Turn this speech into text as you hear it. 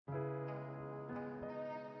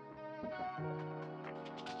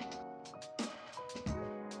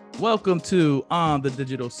Welcome to On the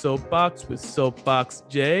Digital Soapbox with Soapbox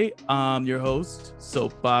J. I'm your host,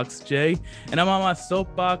 Soapbox J, and I'm on my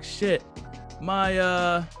soapbox shit.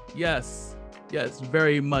 Yes,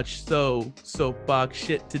 very much so soapbox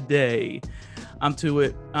shit today.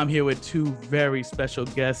 I'm here with two very special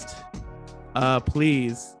guests.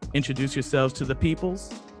 Please introduce yourselves to the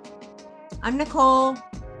peoples. I'm Nicole.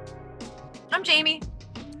 I'm Jamie.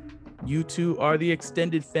 You two are the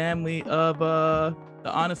extended family of the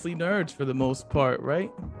Honestly Nerds for the most part,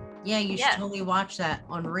 right? Yeah, you should totally watch that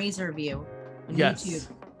on Razorview on YouTube.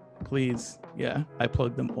 Please. Yeah, I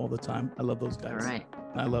plug them all the time. I love those guys. All right.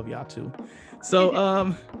 I love y'all too. So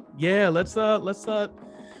let's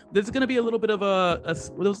there's gonna be a little bit of a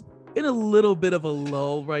little bit of a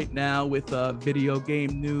lull right now with video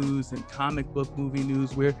game news and comic book movie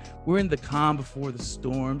news. We're in the calm before the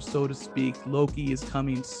storm, so to speak. Loki is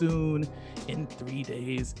coming soon in 3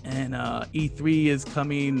 days, and E3 is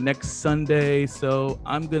coming next Sunday, so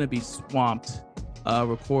I'm gonna be swamped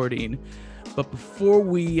recording. But before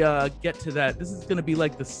we get to that, this is gonna be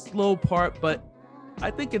like the slow part, but I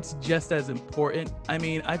think it's just as important. I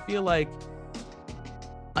mean, I feel like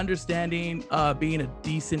understanding being a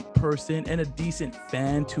decent person and a decent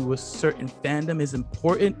fan to a certain fandom is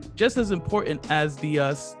important, just as important as the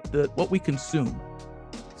what we consume,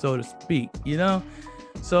 so to speak, you know.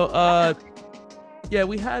 So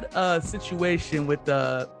we had a situation with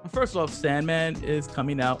first off, Sandman is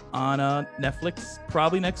coming out on Netflix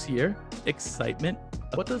probably next year. Excitement.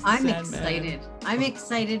 What does I'm Sandman... excited. I'm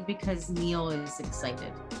excited because Neil is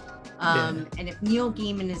excited. And if Neil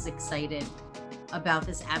Gaiman is excited about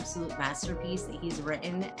this absolute masterpiece that he's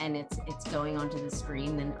written and it's going onto the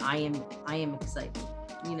screen, then I am excited.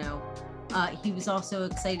 You know, he was also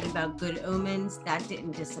excited about Good Omens. That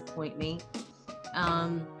didn't disappoint me.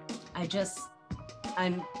 I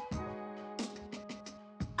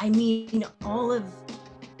mean, all of,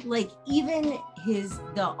 like, even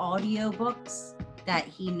the audiobooks that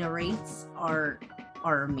he narrates are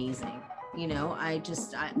amazing. You know,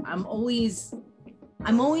 I'm always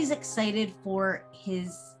excited for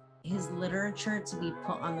his literature to be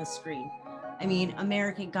put on the screen. I mean,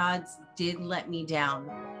 American Gods did let me down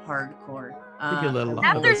hardcore. After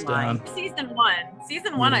season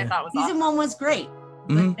one, I thought was season awesome. One was great,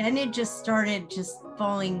 but then it just started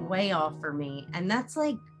falling way off for me, and that's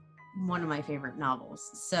like one of my favorite novels.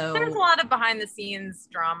 So there's a lot of behind the scenes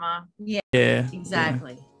drama. Yeah,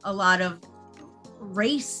 exactly. Yeah. A lot of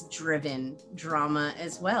race-driven drama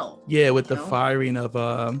as well. Yeah, with the firing of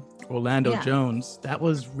Orlando Jones, that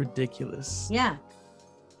was ridiculous. Yeah.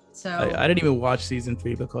 So I didn't even watch season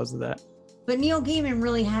 3 because of that. But Neil Gaiman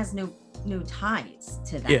really has no ties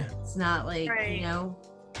to that. Yeah. It's not like, you know,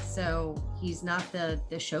 so he's not the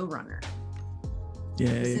showrunner.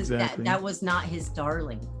 Yeah, exactly. That was not his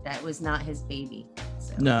darling. That was not his baby.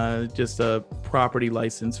 So. No, just a property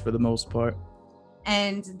license for the most part.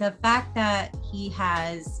 And the fact that he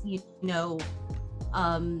has,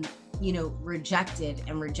 rejected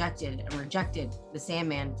the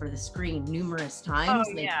Sandman for the screen numerous times.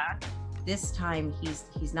 Oh, yeah. This time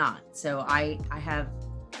he's not. So I have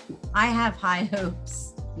high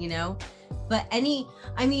hopes, you know. But Sandman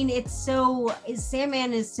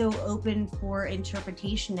is so open for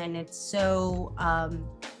interpretation, and it's so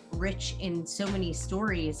rich in so many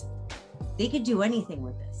stories. They could do anything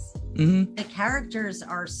with this. Mm-hmm. The characters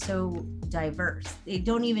are so diverse. They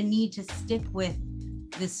don't even need to stick with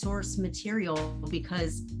the source material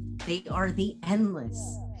because they are the endless.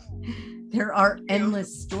 There are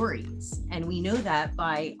endless stories, and we know that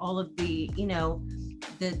by all of the,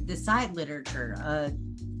 the side literature,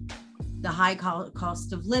 the high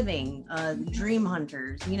cost of living, Dream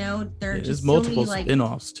Hunters. There's multiple so many,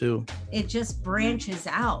 spin-offs too. It just branches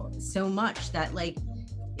out so much that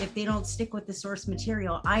if they don't stick with the source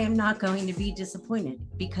material, I am not going to be disappointed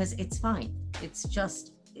because it's fine. It's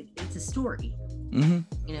just, it's a story,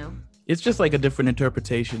 It's just like a different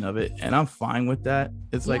interpretation of it, and I'm fine with that.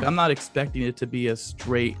 It's like, I'm not expecting it to be a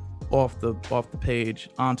straight off the page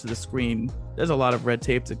onto the screen. There's a lot of red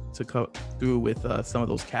tape to cut through with some of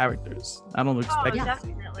those characters. I don't expect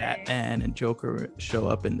Batman and Joker show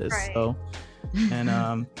up in this. Right. So,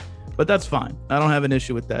 and but that's fine. I don't have an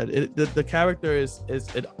issue with that. The character is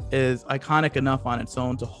iconic enough on its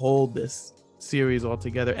own to hold this series all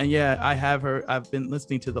together. And I've been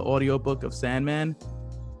listening to the audiobook of Sandman,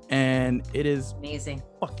 and it is amazing.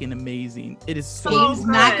 Fucking amazing. It is so James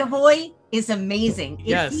McAvoy is amazing.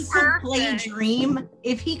 Yes. If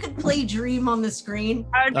he could play Dream on the screen,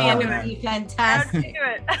 I would be that into would be fantastic.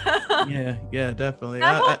 I would do it. yeah, definitely.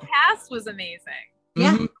 That whole cast was amazing.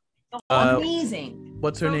 Yeah. Amazing.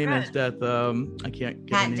 What's her So name? good. Is death? I can't get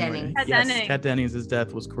Kat her name Dennings. right. Kat Yes, Dennings. Kat Dennings'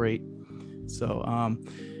 death was great. So,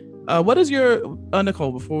 what is your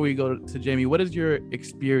Nicole? Before we go to Jamie, what is your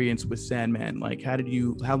experience with Sandman? Like,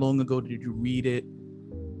 how long ago did you read it,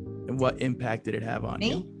 and what impact did it have on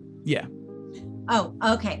you? Yeah. Oh,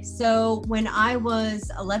 okay. So when I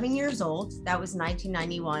was 11 years old, that was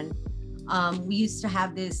 1991. We used to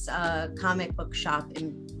have this comic book shop,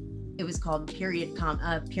 and it was called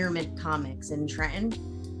Pyramid Comics in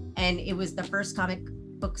Trenton, and it was the first comic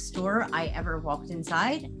book store I ever walked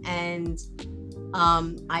inside. And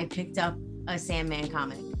I picked up a Sandman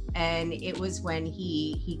comic, and it was when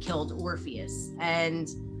he killed Orpheus. And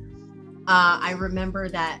I remember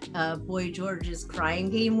that Boy George's Crying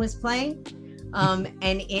Game was playing. And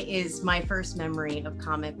it is my first memory of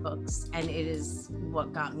comic books, and it is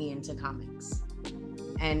what got me into comics.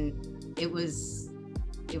 And it was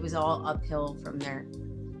all uphill from there.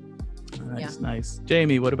 Nice.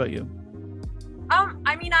 Jamie, what about you?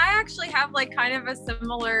 I mean, I actually have like kind of a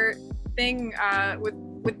similar thing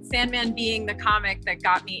with Sandman being the comic that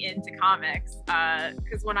got me into comics.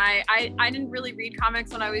 Because when I didn't really read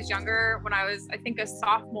comics when I was younger. When I was, I think, a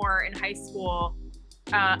sophomore in high school,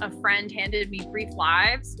 a friend handed me Brief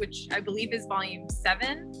Lives, which I believe is volume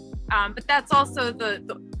 7. But that's also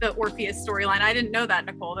the Orpheus storyline. I didn't know that,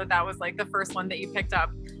 Nicole, that was like the first one that you picked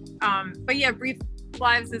up. But yeah, Brief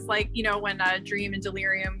Lives is like, you know, when Dream and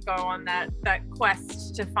Delirium go on that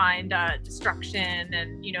quest to find destruction,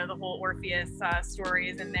 and, you know, the whole Orpheus story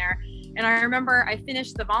is in there. And I remember I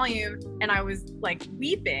finished the volume and I was like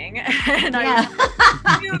weeping, and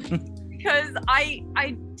because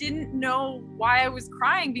I didn't know why I was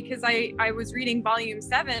crying, because I was reading volume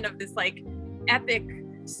 7 of this like epic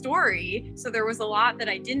story. So there was a lot that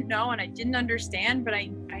I didn't know and I didn't understand, but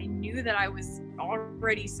I knew that I was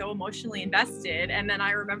already so emotionally invested. And then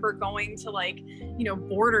I remember going to like, you know,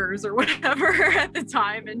 Borders or whatever at the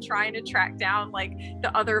time and trying to track down like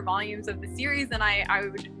the other volumes of the series. And I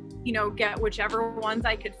would, you know, get whichever ones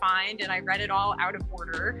I could find, and I read it all out of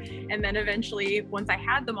order. And then eventually, once I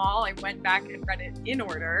had them all, I went back and read it in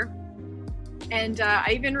order. And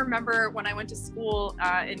I even remember when I went to school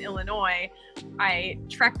in Illinois, I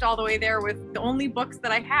trekked all the way there with the only books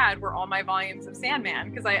that I had were all my volumes of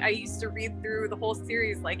Sandman, because I used to read through the whole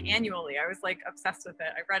series like annually. I was like obsessed with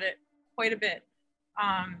it. I read it quite a bit.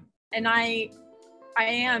 And I'm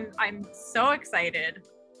so excited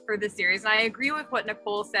for the series. And I agree with what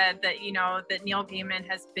Nicole said, that, you know, that Neil Gaiman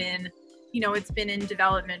has been, you know, it's been in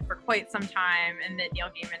development for quite some time, and that Neil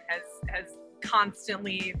Gaiman has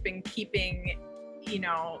constantly been keeping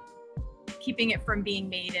it from being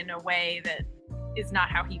made in a way that is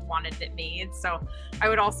not how he wanted it made. So I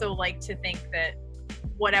would also like to think that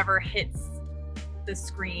whatever hits the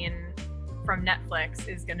screen from Netflix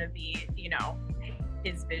is going to be, you know,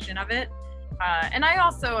 his vision of it. And I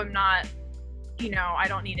also am not, you know, I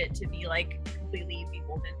don't need it to be like completely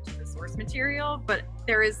beholden to the source material, but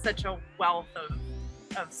there is such a wealth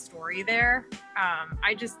of story there.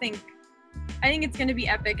 I think it's going to be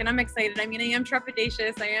epic, and I'm excited. I mean, I am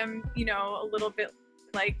trepidatious. I am, you know, a little bit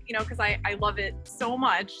like, you know, because I love it so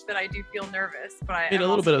much that I do feel nervous. But A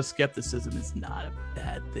little bit of skepticism is not a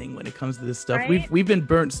bad thing when it comes to this stuff. Right? We've been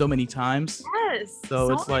burnt so many times. Yes.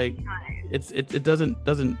 So it's many like times. it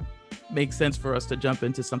doesn't make sense for us to jump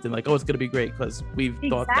into something like, oh, it's going to be great, because we've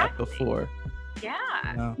thought that before. Yeah.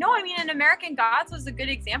 No. No, I mean, and American Gods was a good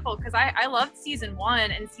example, because I loved season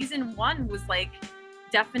 1, and season 1 was like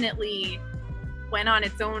definitely went on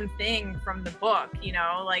its own thing from the book, you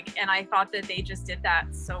know, like, and I thought that they just did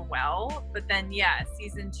that so well. But then, yeah,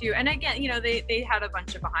 season 2, and again, you know, they had a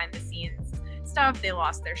bunch of behind the scenes stuff. They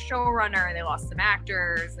lost their showrunner, they lost some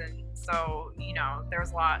actors, and so, you know,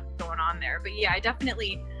 there's a lot going on there. But yeah,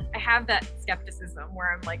 I have that skepticism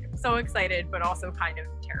where I'm like so excited, but also kind of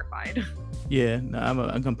terrified. Yeah, no,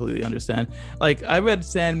 I completely understand. Like, I read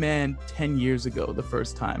Sandman 10 years ago the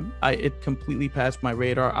first time. It completely passed my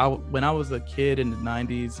radar. When I was a kid in the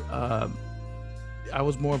 90s, I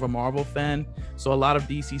was more of a Marvel fan, so a lot of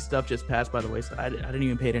DC stuff just passed by the wayside. I didn't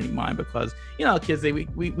even pay it any mind, because, you know, kids,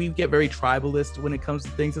 we get very tribalist when it comes to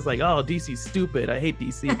things. It's like, oh, DC's stupid, I hate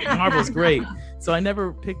DC, Marvel's great. So I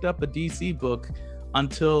never picked up a DC book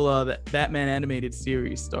until the Batman animated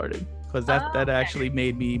series started, because that actually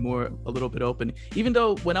made me a little bit open. Even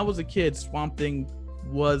though when I was a kid, Swamp Thing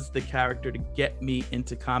was the character to get me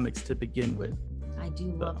into comics to begin with. I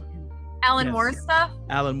do love him. Alan Moore's stuff.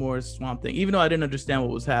 Alan Moore's Swamp Thing. Even though I didn't understand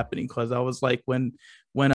what was happening, because I was like, when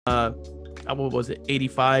what was it,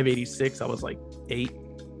 85, 86, I was like 8.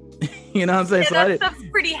 You know what I'm saying? Yeah, So I that didn't. stuff's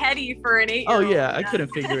pretty heady for an 8-year-old. Oh yeah, I couldn't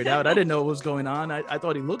figure it out. I didn't know what was going on. I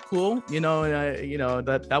thought he looked cool, and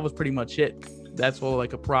that was pretty much it. That's all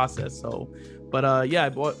like a process. So, but yeah,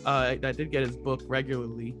 I did get his book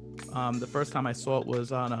regularly. The first time I saw it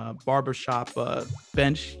was on a barbershop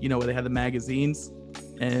bench, where they had the magazines,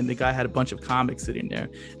 and the guy had a bunch of comics sitting there.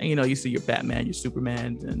 And you see your Batman, your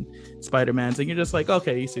Superman, and Spider-Man's, and you're just like,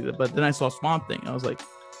 okay, you see that. But then I saw Swamp Thing, I was like,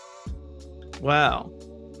 wow,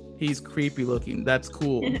 he's creepy looking. That's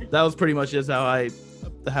cool. That was pretty much just how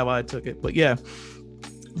I took it. But yeah,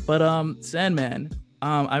 Sandman.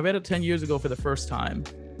 I read it 10 years ago for the first time.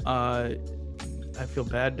 I feel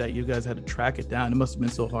bad that you guys had to track it down. It must have been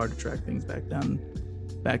so hard to track things back then.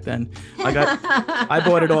 I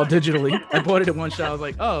bought it all digitally. I bought it in one shot. I was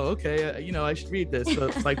like, oh, okay, I should read this. So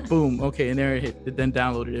it's like, boom, okay, and there it then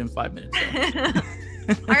downloaded it in 5 minutes.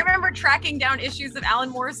 I remember tracking down issues of Alan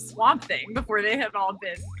Moore's Swamp Thing before they had all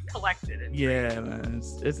been collected. Yeah, man,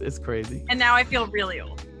 it's crazy. And now I feel really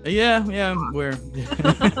old. Yeah, we're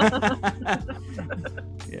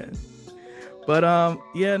yeah. But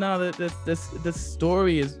yeah, no, this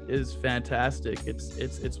story is fantastic.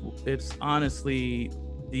 It's honestly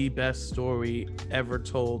the best story ever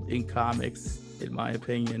told in comics, in my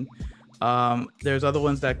opinion. There's other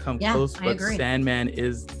ones that come close, but Sandman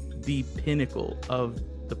is the pinnacle of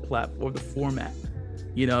the platform, the format.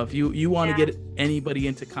 If you want to get anybody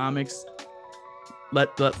into comics,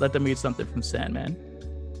 let them read something from Sandman.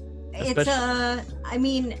 I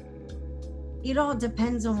mean, it all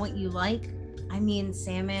depends on what you like. I mean,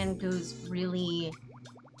 Sandman goes really,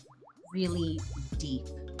 really deep.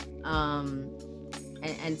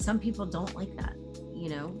 And some people don't like that,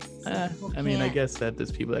 I mean, I guess that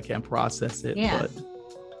there's people that can't process it, yeah.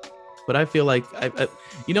 But I feel like because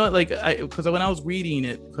when I was reading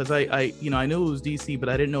it, because I knew it was DC, but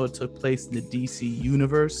I didn't know it took place in the DC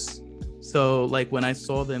universe. So like when I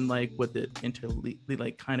saw them like with the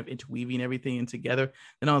kind of interweaving everything in together,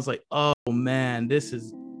 then I was like, oh man, this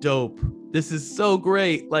is dope. This is so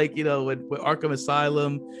great. Like, with Arkham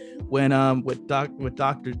Asylum, when with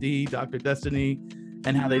Dr. Destiny,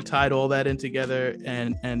 and how they tied all that in together,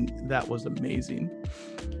 and that was amazing.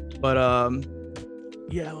 But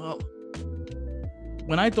yeah, well,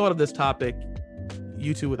 when I thought of this topic,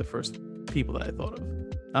 you two were the first people that I thought of.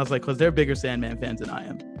 I was like, because they're bigger Sandman fans than I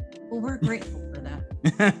am. Well, we're grateful for that.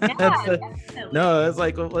 No, it's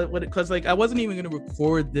like because like I wasn't even going to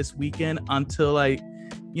record this weekend until I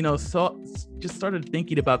just started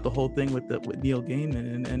thinking about the whole thing with Neil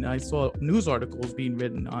Gaiman, and I saw news articles being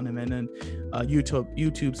written on him, and then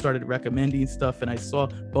YouTube started recommending stuff, and I saw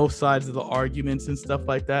both sides of the arguments and stuff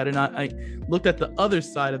like that, and I looked at the other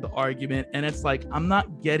side of the argument, and it's like, I'm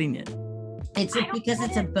not getting it. It's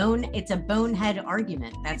a bonehead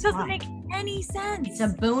argument. That's it doesn't why. make any sense. It's a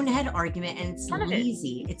bonehead argument, and it's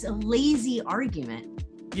lazy. It's a lazy argument.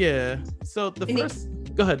 Yeah. So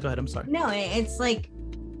go ahead. I'm sorry. No, it's like,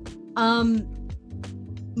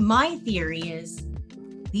 my theory is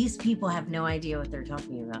these people have no idea what they're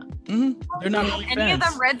talking about. Mm-hmm. They're not really any fans. of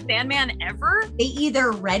them read Sandman ever? They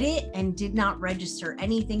either read it and did not register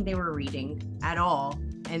anything they were reading at all,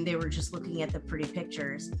 and they were just looking at the pretty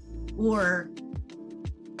pictures, or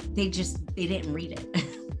they didn't read it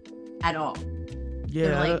at all. Yeah,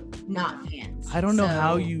 they're like not fans. I don't know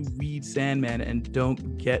how you read Sandman and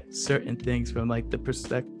don't get certain things from like the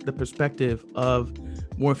perspective of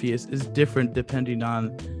Morpheus is different depending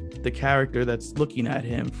on the character that's looking at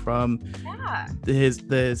him, from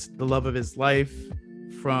the love of his life,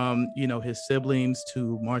 from his siblings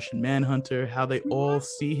to Martian Manhunter, how they all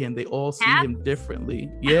see him. They all see him differently.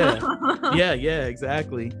 Yeah, yeah,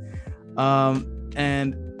 exactly.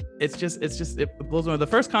 And it blows me. The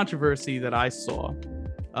first controversy that I saw,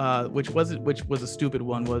 which was a stupid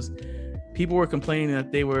one, was people were complaining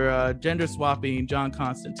that they were gender swapping John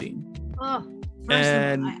Constantine. Oh,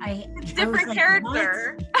 and it's different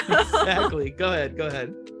character. Exactly. Go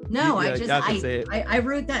ahead. No, I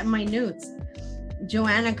wrote that in my notes.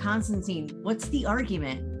 Joanna Constantine. What's the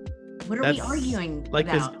argument? What are we arguing like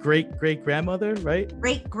about? His great grandmother, right?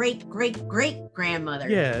 Great grandmother.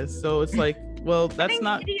 Yeah. So it's like, well, that's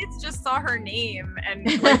not. Idiots just saw her name and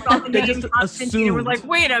like, saw the they name just Constantine and was assumed.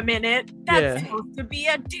 like, wait a minute, that's supposed to be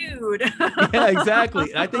a dude. Yeah,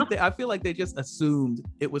 exactly. I feel like they just assumed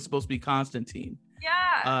it was supposed to be Constantine.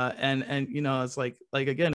 Yeah. And it's like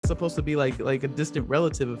again, it's supposed to be like a distant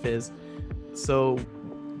relative of his. So,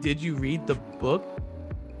 did you read the book?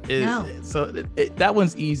 No. So that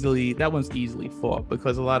one's easily fought,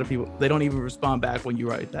 because a lot of people, they don't even respond back when you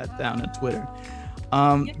write that down on Twitter.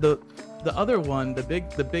 The other one, the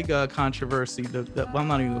big controversy, well, I'm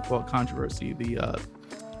not even gonna call it controversy,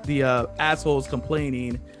 the assholes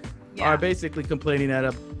complaining are basically complaining that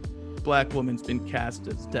a black woman's been cast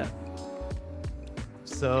as Death.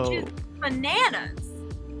 So Which is bananas.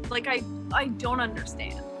 Like I don't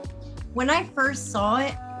understand. When I first saw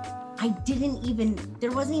it,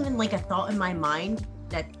 there wasn't even like a thought in my mind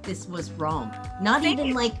that this was wrong. Not Same.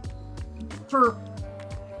 even like for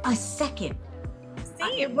a second.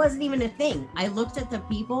 It wasn't even a thing. I looked at the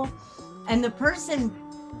people and the person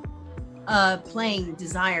playing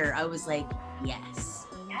Desire, I was like, yes.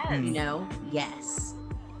 Yes. You know, yes.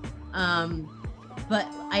 But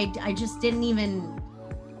I just didn't even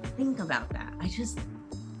think about that. I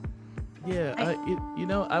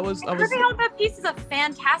was Kirby Hope Baptiste is a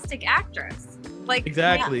fantastic actress. Like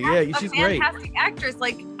exactly, she's great. Fantastic actress.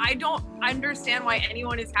 Like I don't understand why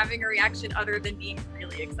anyone is having a reaction other than being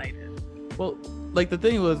really excited. Well, like the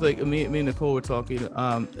thing was like me and Nicole were talking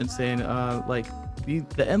and saying like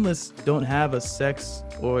the Endless don't have a sex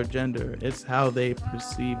or gender. It's how they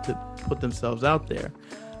perceive to put themselves out there.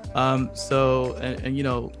 So and you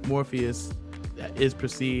know, Morpheus is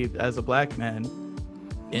perceived as a black man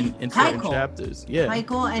in certain Tycho. chapters. Yeah.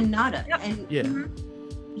 Michael and Nada. Yep. And Yeah.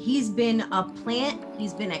 he's been a plant,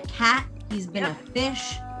 he's been a cat, he's been a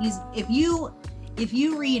fish. If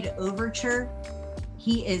you read Overture,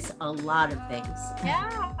 he is a lot of things.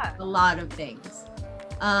 Yeah. A lot of things.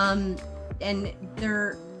 And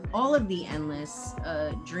they're all of the Endless,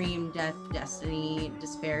 dream, death, destiny,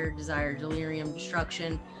 despair, desire, delirium,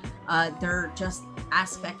 destruction. They're just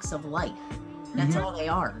aspects of life. That's all they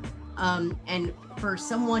are. And for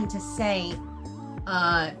someone to say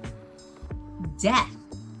death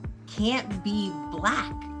can't be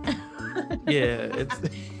black Yeah,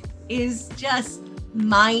 is just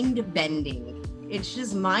mind-bending. It's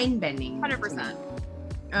just mind-bending. 100%.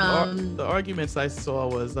 the arguments I saw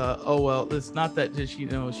was, oh well, it's not that just, you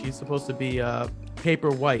know, she's supposed to be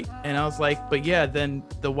paper white, and I was like, but yeah, then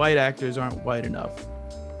the white actors aren't white enough.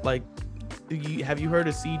 Like, have you heard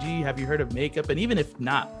of CG? Have you heard of makeup? And even if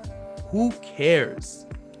not, who cares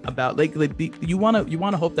about you want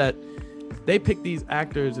to hope that they pick these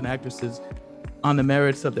actors and actresses on the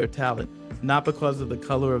merits of their talent, not because of the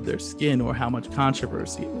color of their skin or how much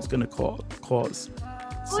controversy it was going to cause.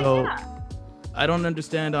 So yeah. I don't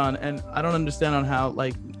understand on how,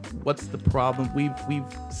 like, what's the problem? We've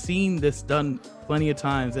seen this done plenty of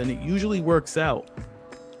times and it usually works out.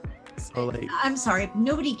 So like, I'm sorry,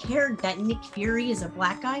 nobody cared that Nick Fury is a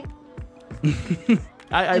black guy.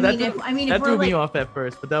 that threw me off at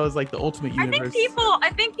first, but that was like the ultimate universe. I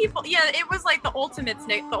think people, yeah, it was like the ultimate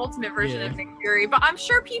version of Nick Fury. But I'm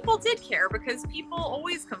sure people did care because people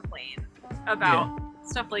always complain about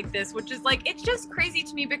stuff like this, which is like, it's just crazy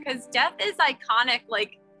to me because Death is iconic.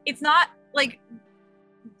 Like, it's not like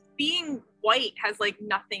being white has like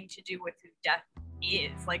nothing to do with who Death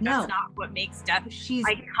is. Like, that's not what makes Death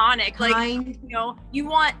iconic. Like, you know, you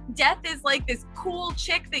want Death is like this cool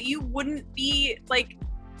chick that you wouldn't be like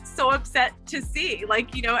so upset to see.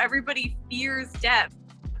 Like, you know, everybody fears Death,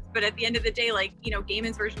 but at the end of the day, like, you know,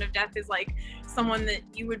 Gaiman's version of Death is like someone that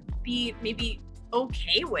you would be maybe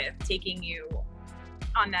okay with taking you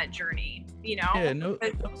on that journey, you know? Yeah, no,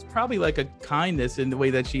 it was probably like a kindness in the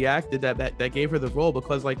way that she acted that gave her the role,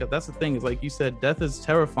 because like that's the thing, is like you said, Death is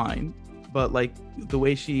terrifying, but like the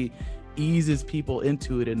way she eases people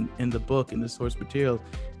into it in the book, in the source material,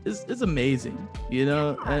 is amazing, you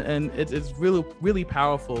know. And it's really, really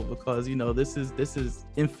powerful because, you know, this is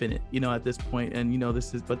infinite, you know, at this point, and you know,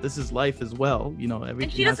 this is life as well, you know. Everything.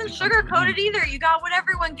 And she doesn't sugarcoat it either. You got what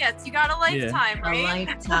everyone gets. You got a lifetime, right? A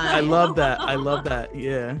lifetime. I love that.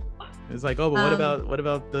 Yeah. It's like, oh, but what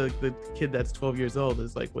about the kid that's 12 years old?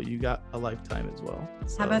 It's like, well, you got a lifetime as well.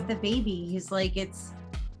 So. How about the baby? He's like, it's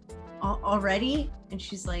already, and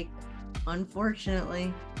she's like,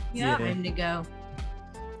 unfortunately, Yeah. time to go.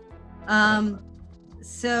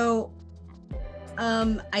 So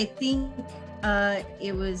I think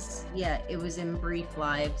it was in Brief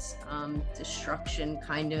Lives, Destruction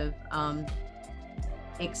kind of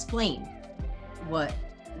explained what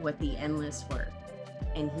the Endless were,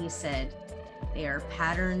 and he said they are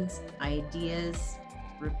patterns, ideas,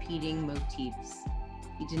 repeating motifs.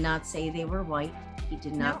 He did not say they were white. He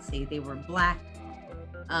did not say they were black.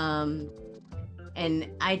 And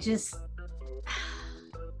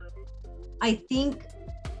I think,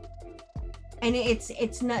 and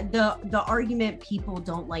it's not the argument people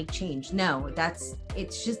don't like change. No,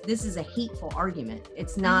 it's just, this is a hateful argument.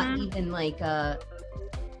 It's not even like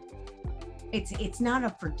it's not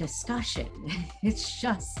up for discussion. It's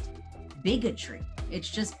just bigotry. It's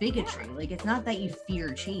just bigotry. Like, it's not that you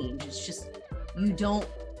fear change. It's just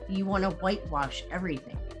you want to whitewash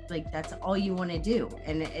everything. like that's all you want to do,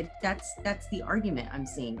 and that's the argument I'm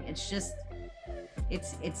seeing. It's just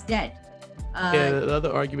it's dead. Yeah, the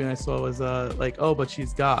other argument I saw was like, oh, but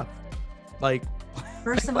she's goth. Like,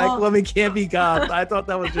 First of like all, women can't be goth. I thought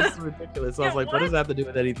that was just ridiculous. So I was like, what does that have to do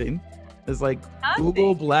with anything? It's like Nothing.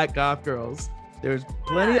 Google black goth girls. There's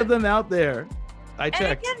plenty of them out there. I And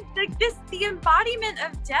checked. again, like the embodiment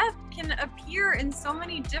of death can appear in so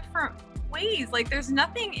many different ways. Like there's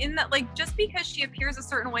nothing in that, like just because she appears a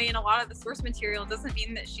certain way in a lot of the source material doesn't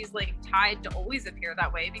mean that she's like tied to always appear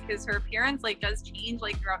that way, because her appearance like does change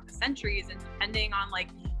like throughout the centuries and depending on like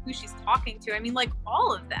who she's talking to. I mean, like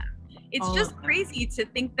all of them. It's All just of them. crazy to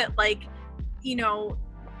think that like, you know,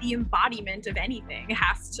 the embodiment of anything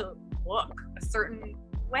has to look a certain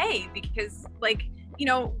way, because like, you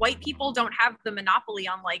know, white people don't have the monopoly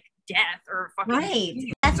on like death or fucking right.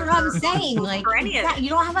 disease That's what I'm or- saying. Like or any of you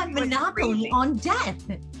don't have a It's monopoly crazy. on death.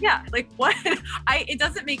 Yeah, like what? It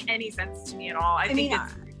doesn't make any sense to me at all. I think mean,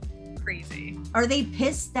 it's crazy. Are they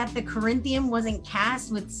pissed that the Corinthian wasn't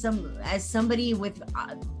cast with somebody with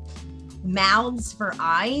mouths for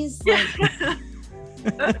eyes? Like,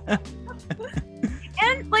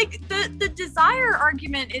 And like the desire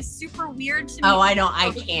argument is super weird to me. oh,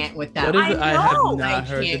 I can't with that. What is I it? I have know. not I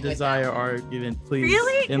heard the can't with desire argument. Please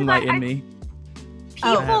Really? 'Cause enlighten I- me. People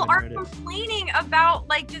I haven't are heard it. complaining about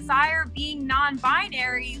like desire being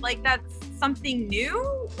non-binary, like that's something new,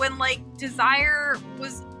 when like desire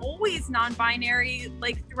was always non-binary,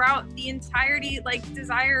 like throughout the entirety. Like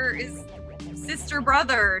desire is sister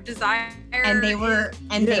brother, desire, and they were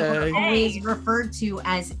Yeah. always referred to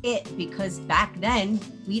as it, because back then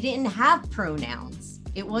we didn't have pronouns.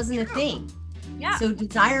 It wasn't a thing. yeah. So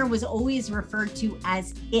desire was always referred to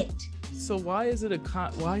as it. So why is it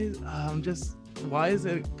why is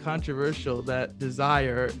it controversial that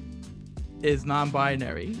desire is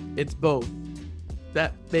non-binary? It's both.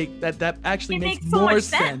 That actually It makes makes so more much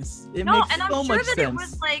sense. It No, makes and I'm so sure much that sense. it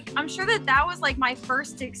was like, I'm sure that that was like my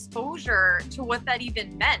first exposure to what that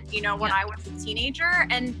even meant, you know, when Yeah. I was a teenager.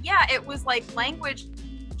 And yeah, it was like language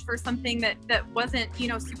for something that wasn't, you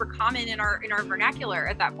know, super common in our vernacular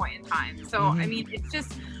at that point in time. So I Mhm. mean, it's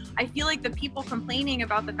just, I feel like the people complaining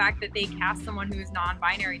about the fact that they cast someone who is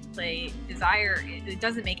non-binary to play desire, it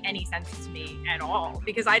doesn't make any sense to me at all,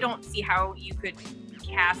 because I don't see how you could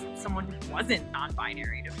cast someone who wasn't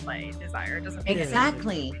non-binary to play desire. It doesn't make Yeah.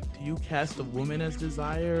 Exactly. Do you cast a woman as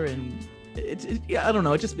desire? And yeah, I don't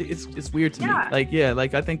know. It's weird to Yeah. me. Like, yeah,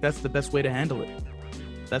 like I think that's the best way to handle it.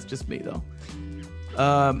 That's just me though.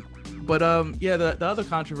 Yeah, the other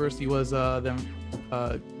controversy was them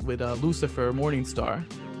with Lucifer Morningstar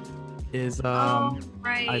is Oh, I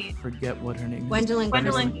right. forget what her name is. Gwendolyn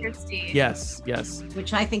Gwendolyn Christie. Yes.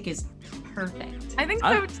 which I think is perfect. I think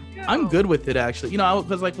I'm- so too. I'm good with it actually. You know,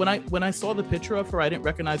 because like when I saw the picture of her, I didn't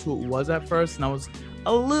recognize who it was at first, and I was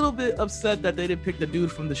a little bit upset that they didn't pick the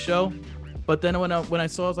dude from the show. But then when I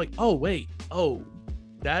saw, I was like, oh wait,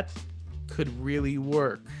 that could really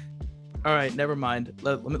work. All right, never mind.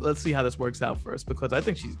 Let's see how this works out first, because I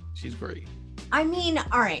think she's great. I mean,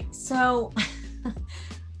 all right. So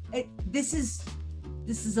this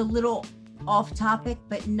is a little off topic,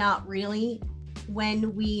 but not really.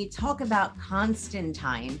 When we talk about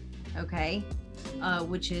Constantine, okay,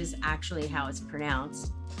 which is actually how it's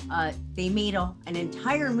pronounced, they made an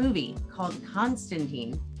entire movie called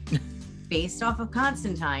Constantine based off of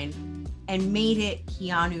Constantine, and made it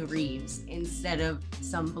Keanu Reeves instead of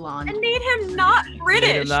some blonde. And made him not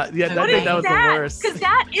British. Yeah, I What think is that was the worst. Because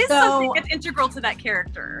that is So- something that's integral to that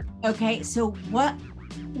character. Okay, so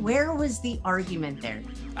where was the argument there?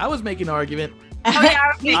 I was making an argument, Oh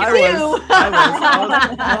yeah, Me I too.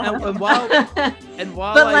 was. and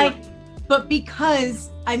while But because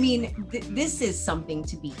I mean, this is something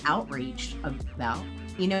to be outraged about.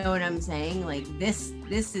 You know what I'm saying? Like this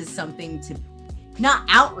is something to not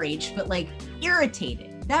outraged, but like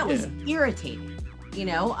irritated. That was irritating. You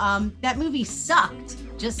know, that movie sucked.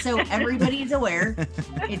 Just so everybody's aware,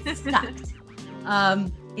 it sucked.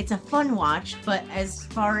 It's a fun watch, but as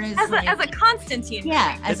far as as a Constantine.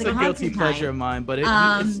 yeah, as it's a guilty Constantine, pleasure of mine, but it's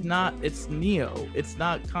Um, not. It's Neo. It's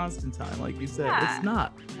not Constantine, like you said. Yeah. It's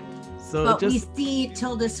not. So But it we just see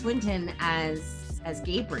Tilda Swinton as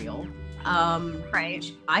Gabriel, Right.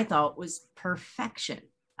 which I thought was perfection.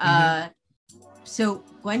 Mhm. So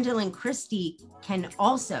Gwendolyn Christie can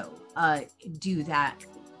also do that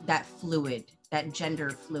gender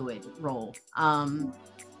fluid role.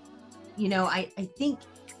 You know, I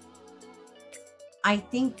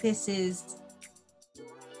think this is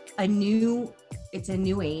it's a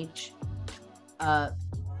new age.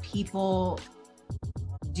 People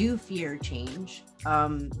do fear change.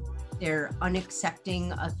 They're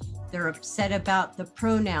unaccepting. They're upset about the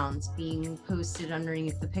pronouns being posted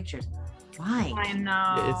underneath the pictures. Why? I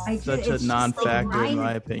know. It's such a non-factor in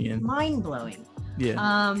my opinion. Mind blowing.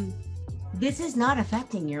 Yeah. This is not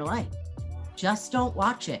affecting your life. Just don't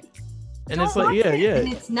watch it. And Don't it's like, watch yeah, it. yeah.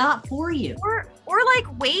 And it's not for you. Or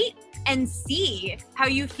like wait and see how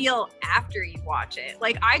you feel after you watch it.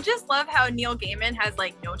 Like, I just love how Neil Gaiman has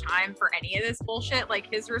like no time for any of this bullshit.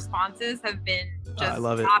 Like, his responses have been I just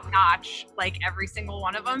love it. top notch, like every single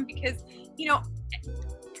one of them, because, you know,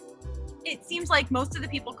 it seems like most of the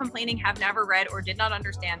people complaining have never read or did not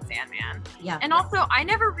understand Sandman. Yeah. And also, I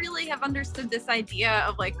never really have understood this idea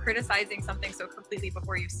of like criticizing something so completely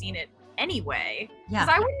before you've seen it anyway. Yeah.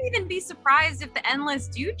 Because I wouldn't even be surprised if the Endless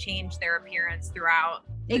do change their appearance throughout.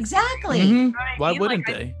 Exactly. Mhm. You know what I Why mean? wouldn't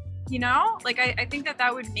Like, they? You know, like I think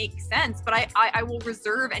that would make sense, but I will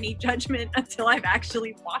reserve any judgment until I've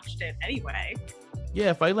actually watched it anyway.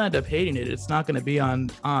 Yeah, if I end up hating it, it's not going to be on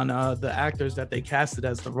the actors that they casted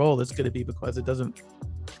as the role. It's going to be because it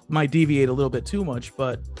might deviate a little bit too much.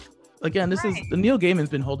 But again, this is Neil Gaiman's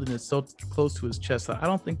been holding it so close to his chest. I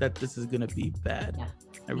don't think that this is going to be bad. Yeah,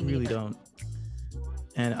 I me really neither. don't.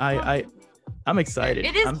 And I'm excited.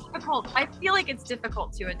 It is difficult. I feel like it's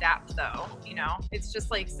difficult to adapt, though. You know, it's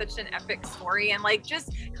just like such an epic story, and like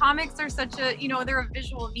just comics are such a, you know, they're a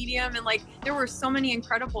visual medium, and like there were so many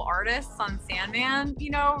incredible artists on Sandman.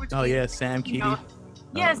 You know. Oh yeah, Sam you Keaty. know,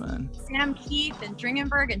 yes, Oh, man. Sam Keith and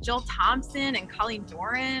Dringenberg and Jill Thompson and Colleen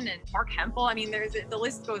Doran and Mark Hempel. I mean, the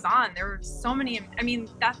list goes on. There were so many. I mean,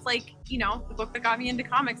 that's like, you know, the book that got me into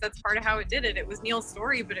comics. That's part of how it did it. It was Neil's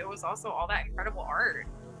story, but it was also all that incredible art.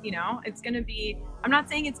 You know, it's going to be, I'm not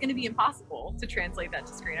saying it's going to be impossible to translate that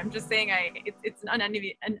to screen. I'm just saying it's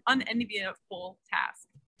an unenviable task.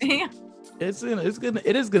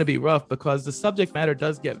 It is gonna be rough because the subject matter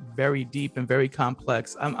does get very deep and very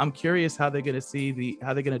complex. I'm curious how they're gonna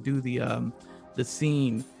do the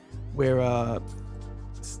scene where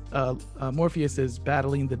Morpheus is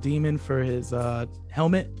battling the demon for his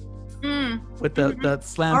helmet with the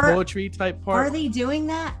slam poetry type part. Are they doing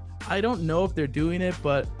that? I don't know if they're doing it,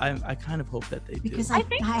 but I kind of hope that they do. Because I I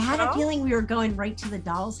think had a so. feeling we were going right to the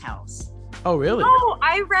doll's house. Oh really? Oh,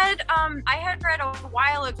 I had read a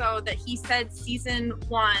while ago that he said season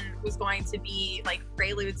 1 was going to be like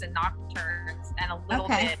preludes and nocturnes and a little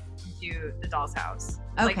bit into the Doll's House.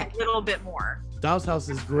 Like Okay. a little bit more. Doll's House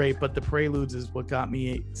is great, but the preludes is what got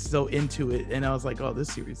me so into it, and I was like, "Oh,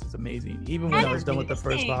 this series is amazing." Even when I was done with the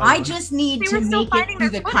first Interesting. volume. I just need They to were still make it finding through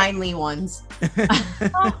their the footing. kindly ones.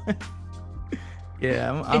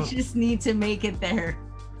 Yeah, I just need to make it there.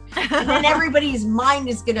 And then everybody's mind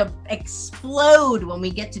is gonna explode when we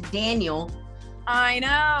get to Daniel. I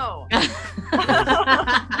know.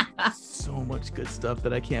 so much good stuff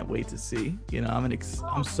that I can't wait to see. You know,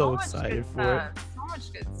 I'm so much excited good for it. stuff. So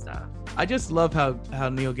much good stuff. I just love how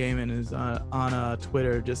Neil Gaiman is on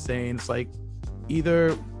Twitter just saying it's like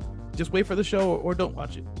either just wait for the show or don't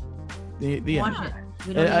watch it. The Watch end. it.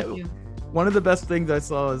 We don't And need to. One of the best things I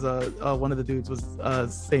saw is one of the dudes was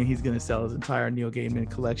saying he's gonna sell his entire Neil Gaiman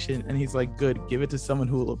collection, and he's like, "Good, give it to someone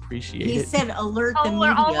who will appreciate He it." said alert the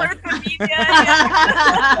media. Alert the media.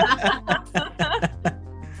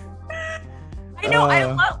 I know. I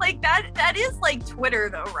love like that. That is like Twitter,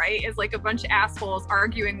 though, right? Is like a bunch of assholes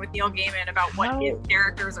arguing with Neil Gaiman about what his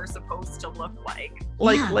characters are supposed to look like.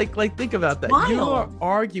 Like think about that. Wild. You are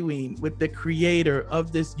arguing with the creator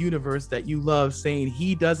of this universe that you love, saying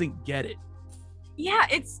he doesn't get it. Yeah,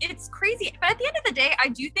 it's crazy. But at the end of the day, I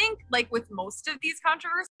do think like with most of these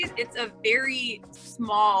controversies, it's a very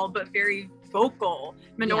small but very vocal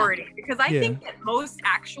minority, because I think that most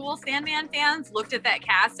actual Sandman fans looked at that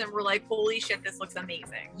cast and were like, holy shit, this looks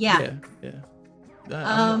amazing. Yeah. Yeah.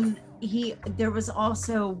 There was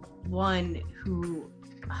also one who,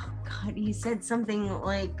 oh God, he said something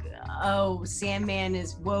like, "Oh, Sandman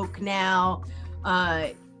is woke now.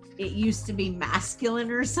 It used to be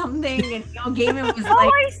masculine or something," and Neil Gaiman was Oh,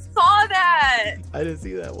 like, I saw that. I didn't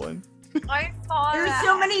see that one. I saw "There's that.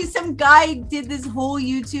 so many." Some guy did this whole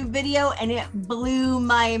YouTube video, and it blew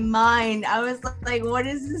my mind. I was like, "What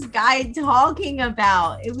is this guy talking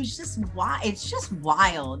about?" It was just wild. It's just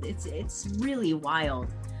wild. It's really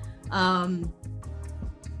wild. I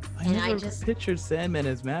And never I just- pictured Sandman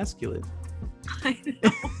as masculine. I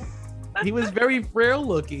know. He was very frail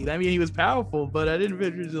looking. I mean, he was powerful, but I didn't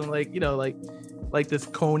picture him like, you know, like this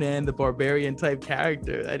Conan the Barbarian type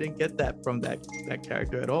character. I didn't get that from that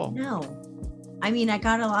character at all. No, I mean, I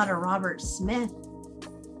got a lot of Robert Smith,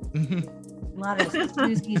 a lot of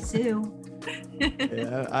Susie Sue.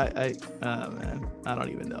 Yeah, man, I don't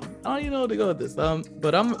even know. I don't even know where to go with this.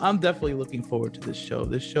 But I'm definitely looking forward to this show.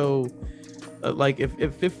 This show, like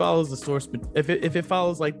if it follows the source, if it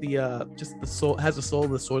follows like the just the soul, has the soul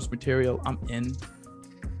of the source material, I'm in.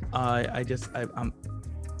 I'm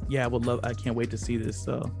yeah, I would love. I can't wait to see this.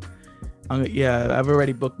 So, yeah, I've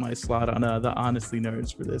already booked my slot on the Honestly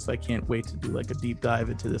Nerds for this. I can't wait to do like a deep dive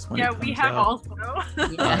into this one. Yeah, we have also.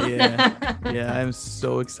 Yeah, I'm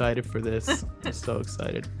so excited for this. I'm so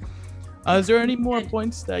excited. Is there any more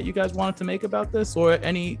points that you guys wanted to make about this, or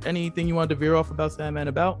anything you wanted to veer off about Sandman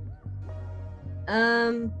about?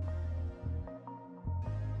 No.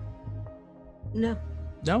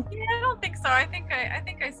 No? Yeah, I don't think so. I think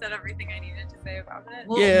I said everything I needed to say about it.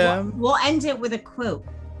 We'll end it with a quote.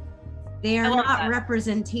 They are not that.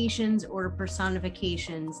 representations or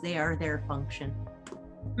personifications. They are their function.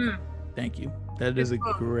 Thank you. That is a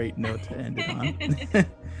great note to end it on.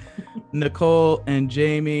 Nicole and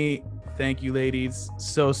Jamie, thank you, ladies,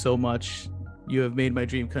 so much. You have made my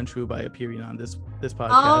dream come true by appearing on this podcast.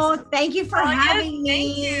 Oh, thank you for having me.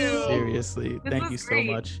 Thank you. Seriously, This thank you was so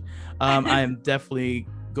great. much. I am definitely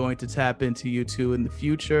going to tap into you two in the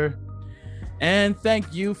future. And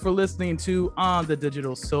thank you for listening to On the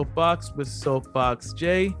Digital Soapbox with Soapbox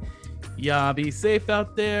J. Y'all be safe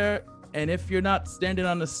out there. And if you're not standing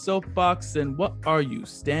on the soapbox, then what are you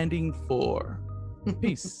standing for?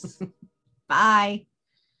 Peace. Bye.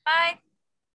 Bye.